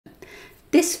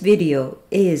This video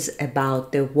is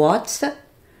about the what,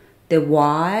 the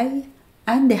why,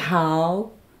 and the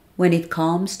how when it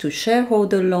comes to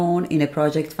shareholder loan in a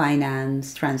project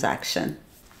finance transaction.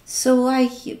 So I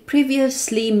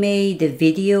previously made a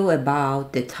video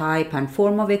about the type and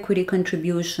form of equity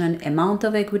contribution, amount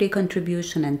of equity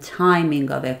contribution, and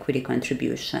timing of equity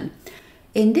contribution.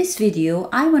 In this video,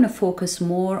 I want to focus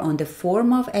more on the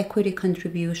form of equity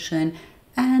contribution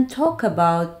and talk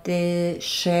about the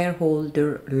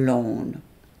shareholder loan.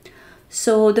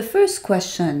 So the first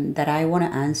question that I want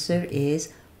to answer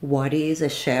is, what is a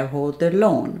shareholder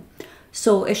loan?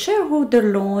 So a shareholder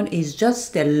loan is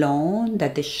just a loan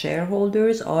that the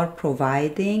shareholders are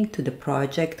providing to the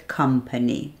project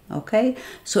company, okay?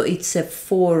 So it's a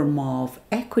form of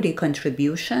equity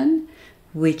contribution,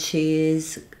 which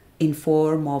is in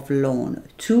form of loan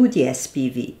to the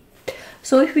SPV.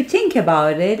 So if we think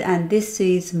about it, and this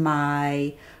is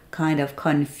my kind of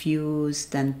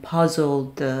confused and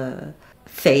puzzled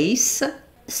face.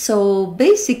 So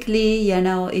basically,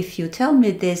 if you tell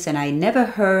me this, and I never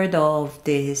heard of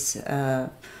this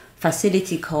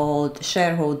facility called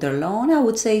shareholder loan, I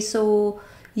would say, so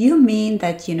you mean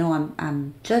that,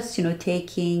 I'm just,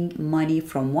 taking money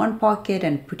from one pocket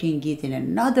and putting it in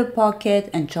another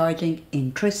pocket and charging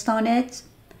interest on it?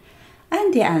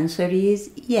 And the answer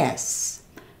is yes.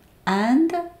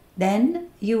 And then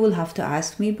you will have to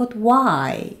ask me, but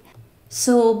why?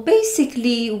 So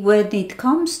basically, when it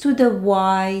comes to the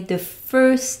why, the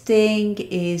first thing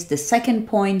is the second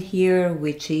point here,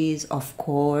 which is, of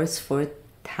course, for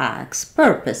tax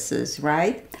purposes,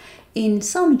 right? In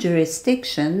some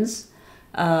jurisdictions,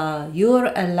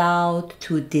 you're allowed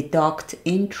to deduct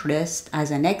interest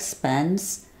as an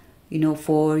expense,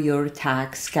 for your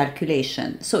tax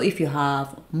calculation. So if you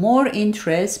have more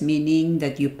interest, meaning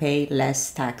that you pay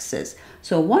less taxes.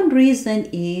 So one reason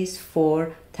is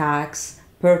for tax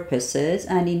purposes,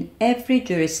 and in every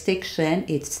jurisdiction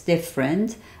it's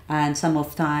different, and some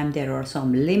of time there are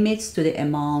some limits to the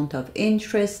amount of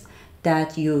interest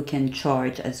that you can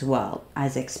charge as well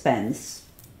as expense.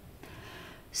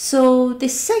 So the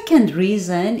second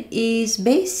reason is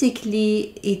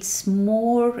basically it's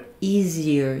more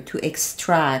easier to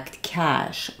extract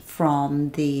cash from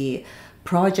the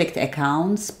project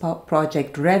accounts,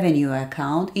 project revenue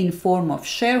account, in form of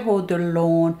shareholder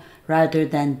loan rather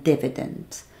than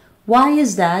dividends. Why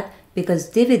is that? Because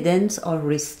dividends are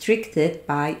restricted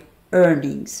by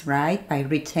earnings, right? By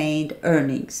retained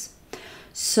earnings.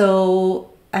 So,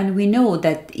 and we know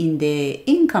that in the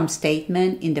income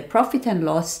statement, in the profit and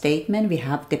loss statement, we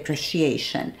have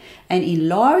depreciation. And in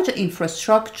large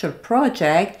infrastructure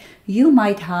project, you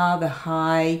might have a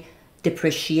high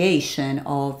depreciation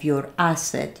of your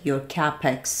asset, your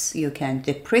capex. You can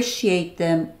depreciate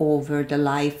them over the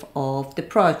life of the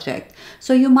project.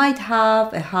 So you might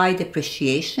have a high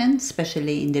depreciation,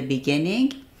 especially in the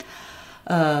beginning,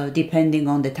 depending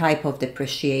on the type of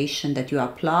depreciation that you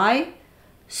apply.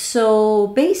 So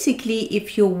basically,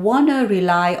 if you want to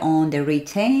rely on the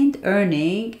retained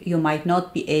earning, you might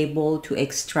not be able to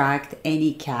extract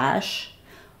any cash,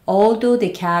 although the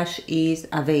cash is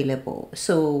available.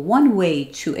 So one way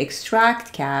to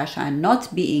extract cash and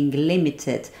not being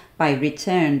limited by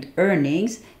retained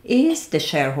earnings is the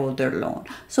shareholder loan.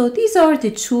 So these are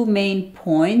the two main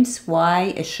points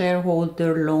why a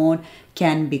shareholder loan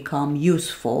can become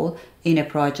useful in a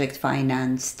project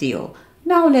finance deal.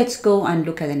 Now let's go and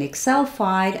look at an Excel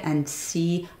file and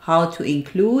see how to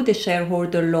include a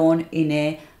shareholder loan in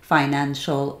a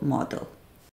financial model.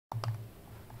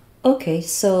 Okay,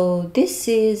 so this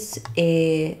is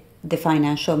the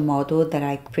financial model that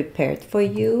I prepared for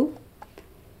you.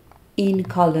 In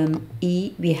column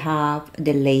E, we have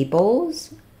the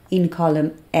labels. In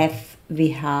column F, we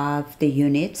have the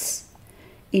units.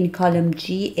 In column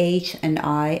G, H, and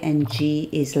I, and G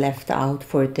is left out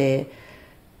for the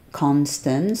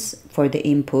constants, for the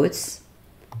inputs.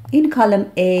 In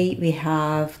column A, we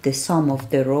have the sum of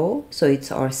the row, so it's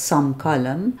our sum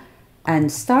column. And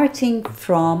starting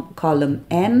from column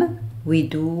M, we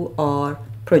do our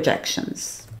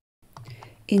projections.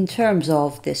 In terms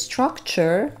of the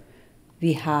structure,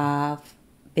 we have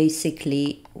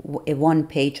basically a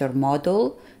one-pager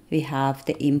model. We have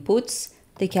the inputs,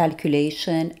 the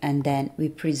calculation, and then we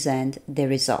present the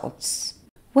results.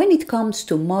 When it comes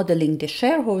to modeling the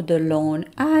shareholder loan,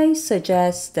 I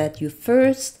suggest that you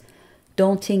first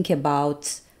don't think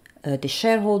about the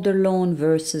shareholder loan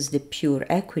versus the pure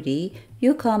equity.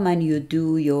 You come and you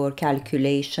do your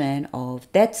calculation of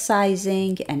debt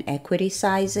sizing and equity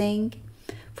sizing.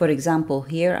 For example,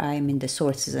 here I'm in the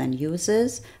sources and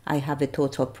uses. I have a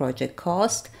total project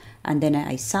cost, and then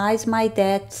I size my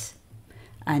debt,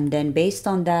 And then based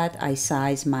on that, I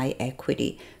size my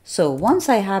equity. So once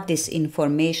I have this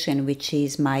information, which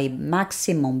is my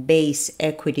maximum base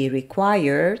equity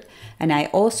required, and I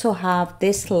also have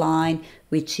this line,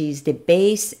 which is the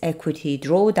base equity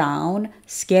drawdown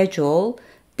schedule,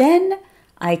 then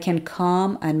I can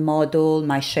come and model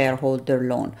my shareholder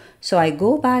loan. So I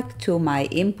go back to my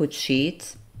input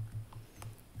sheet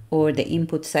or the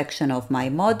input section of my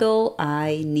model.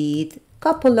 I need a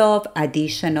couple of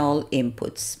additional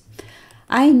inputs.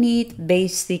 I need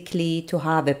basically to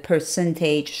have a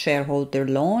percentage shareholder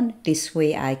loan. This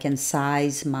way I can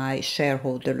size my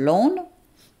shareholder loan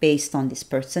based on this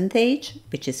percentage,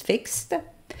 which is fixed.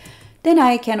 Then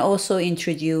I can also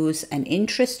introduce an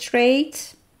interest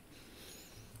rate.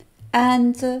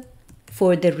 And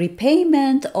for the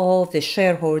repayment of the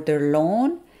shareholder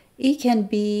loan, it can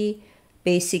be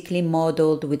basically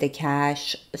modeled with a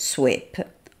cash sweep,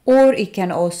 or it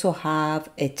can also have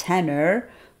a tenor,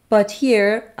 but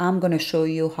here I'm going to show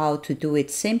you how to do it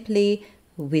simply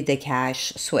with a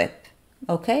cash sweep.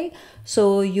 Okay,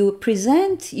 so you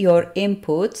present your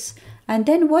inputs, and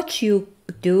then what you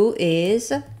do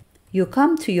is you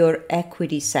come to your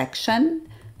equity section.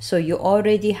 So you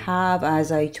already have,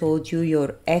 as I told you,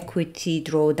 your equity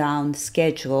drawdown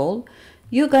schedule.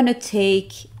 You're going to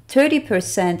take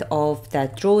 30% of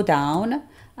that drawdown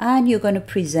and you're going to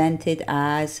present it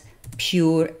as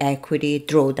pure equity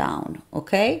drawdown.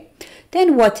 Okay,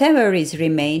 then whatever is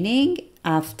remaining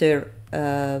after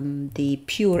the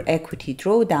pure equity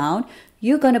drawdown,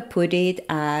 you're going to put it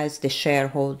as the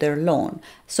shareholder loan.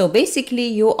 So basically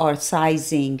you are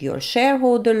sizing your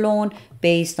shareholder loan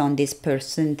based on this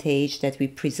percentage that we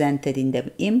presented in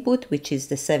the input, which is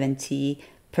the 70%.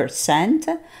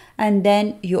 And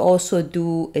then you also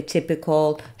do a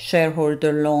typical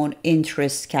shareholder loan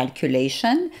interest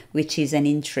calculation, which is an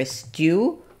interest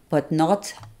due but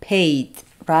not paid,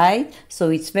 right? So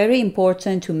it's very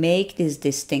important to make this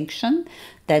distinction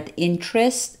that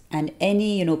interest and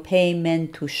any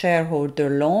payment to shareholder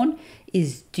loan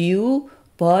is due,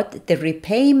 but the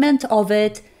repayment of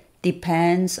it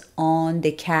depends on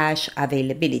the cash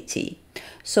availability.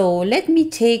 So let me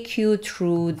take you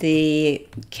through the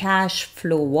cash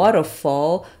flow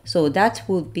waterfall. So that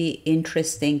would be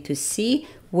interesting to see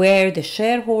where the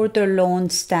shareholder loan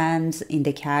stands in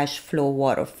the cash flow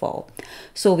waterfall.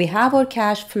 So we have our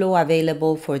cash flow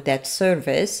available for debt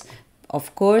service.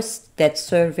 Of course, debt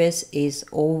service is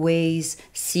always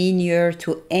senior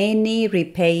to any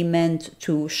repayment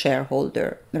to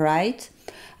shareholder, right?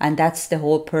 And that's the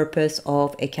whole purpose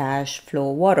of a cash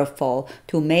flow waterfall,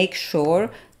 to make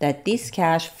sure that this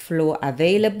cash flow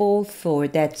available for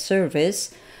debt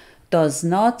service does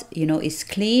not, is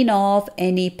clean of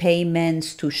any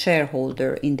payments to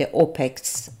shareholder in the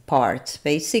OPEX part.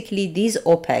 Basically, these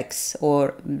OPEX,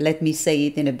 or let me say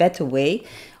it in a better way,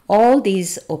 all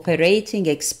these operating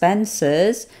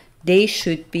expenses, they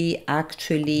should be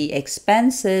actually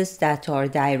expenses that are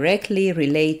directly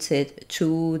related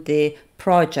to the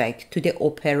project, to the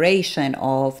operation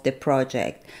of the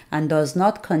project, and does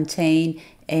not contain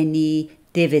any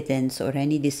dividends or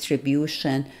any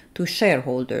distribution to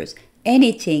shareholders.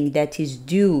 Anything that is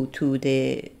due to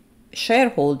the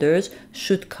shareholders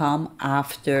should come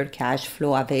after cash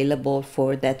flow available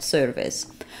for that service.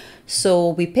 So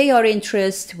we pay our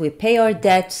interest, we pay our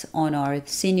debt on our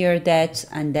senior debt,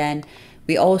 and then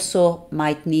we also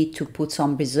might need to put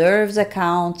some reserves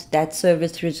account, debt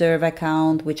service reserve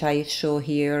account, which I show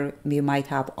here. We might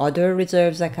have other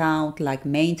reserves account like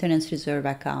maintenance reserve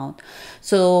account.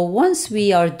 So once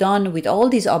we are done with all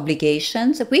these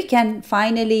obligations, we can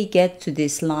finally get to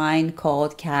this line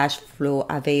called cash flow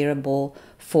available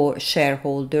for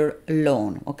shareholder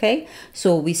loan. Okay,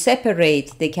 so we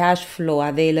separate the cash flow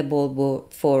available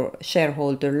for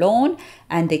shareholder loan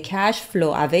and the cash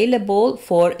flow available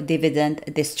for dividend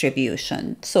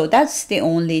distribution. So that's the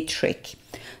only trick.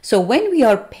 So when we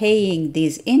are paying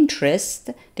this interest,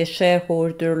 the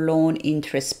shareholder loan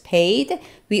interest paid,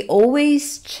 we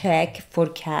always check for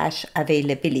cash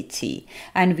availability,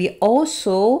 and we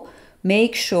also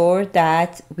make sure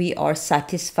that we are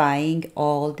satisfying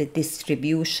all the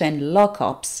distribution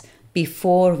lockups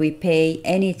before we pay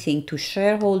anything to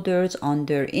shareholders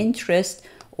under interest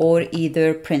or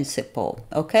either principal.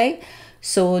 Okay,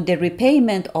 so the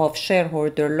repayment of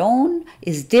shareholder loan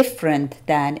is different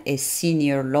than a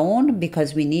senior loan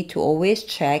because we need to always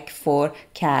check for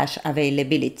cash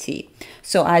availability.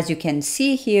 So as you can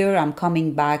see here, I'm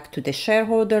coming back to the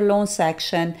shareholder loan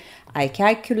section. I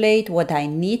calculate what I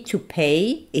need to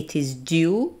pay. It is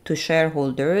due to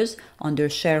shareholders under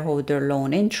shareholder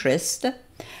loan interest.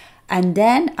 And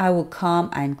then I will come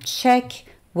and check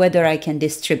whether I can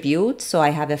distribute. So I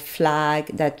have a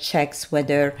flag that checks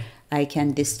whether I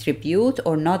can distribute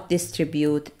or not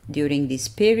distribute during these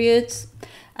periods.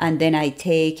 And then I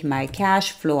take my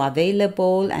cash flow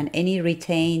available and any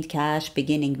retained cash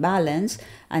beginning balance,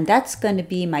 and that's going to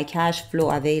be my cash flow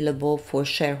available for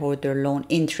shareholder loan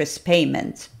interest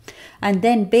payment. And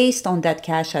then based on that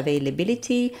cash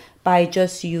availability, by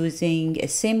just using a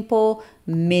simple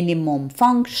minimum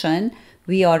function,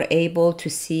 we are able to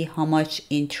see how much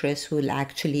interest will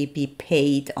actually be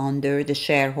paid under the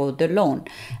shareholder loan.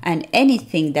 And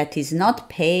anything that is not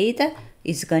paid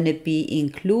is going to be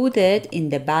included in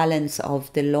the balance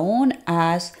of the loan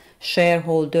as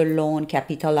shareholder loan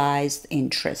capitalized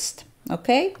interest.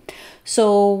 Okay,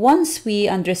 so once we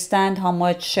understand how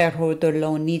much shareholder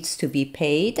loan needs to be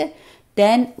paid,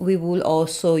 then we will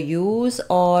also use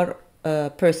our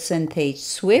percentage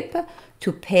SWIP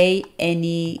to pay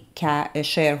any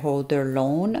shareholder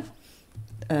loan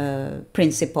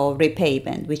principal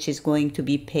repayment, which is going to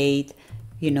be paid,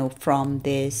 from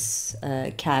this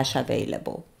cash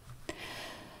available.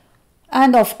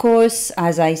 And of course,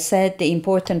 as I said, the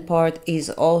important part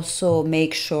is also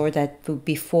make sure that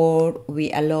before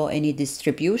we allow any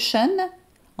distribution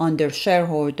under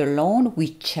shareholder loan,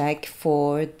 we check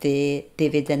for the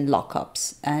dividend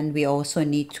lockups. And we also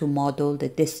need to model the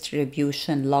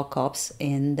distribution lockups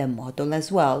in the model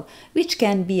as well, which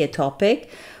can be a topic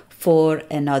for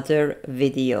another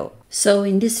video. So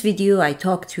in this video, I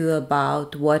talked to you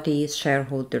about what is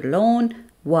shareholder loan,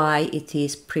 why it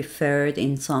is preferred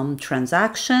in some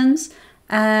transactions,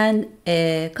 and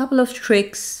a couple of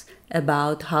tricks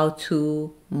about how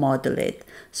to model it.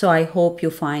 So I hope you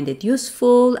find it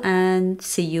useful and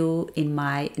see you in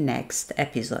my next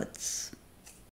episodes.